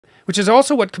which is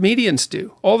also what comedians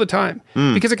do all the time.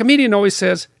 Because a comedian always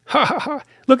says, ha ha ha,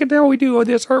 look at how we do all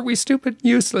this. Aren't we stupid,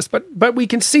 useless? But we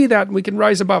can see that and we can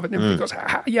rise above it. And everybody goes, ha,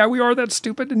 ha, yeah, we are that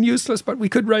stupid and useless, but we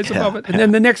could rise above it. And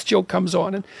then the next joke comes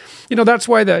on. And, that's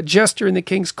why the jester in the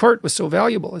king's court was so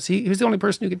valuable. Is he was the only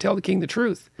person who could tell the king the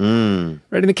truth. Right?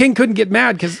 And the king couldn't get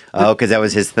mad because that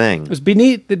was his thing. It was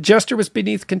the jester was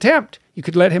beneath contempt. You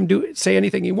could let him say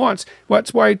anything he wants.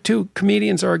 That's why, too,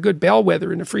 comedians are a good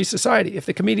bellwether in a free society. If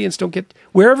the comedians don't get...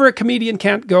 Wherever a comedian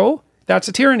can't go, that's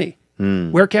a tyranny.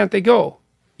 Where can't they go?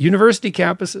 University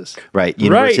campuses. Right,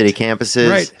 university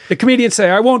campuses. Right. The comedians say,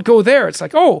 I won't go there. It's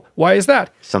like, oh, why is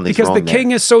that? Something's because wrong the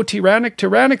king is so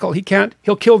tyrannical,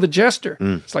 he'll kill the jester.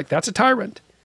 It's like, that's a tyrant.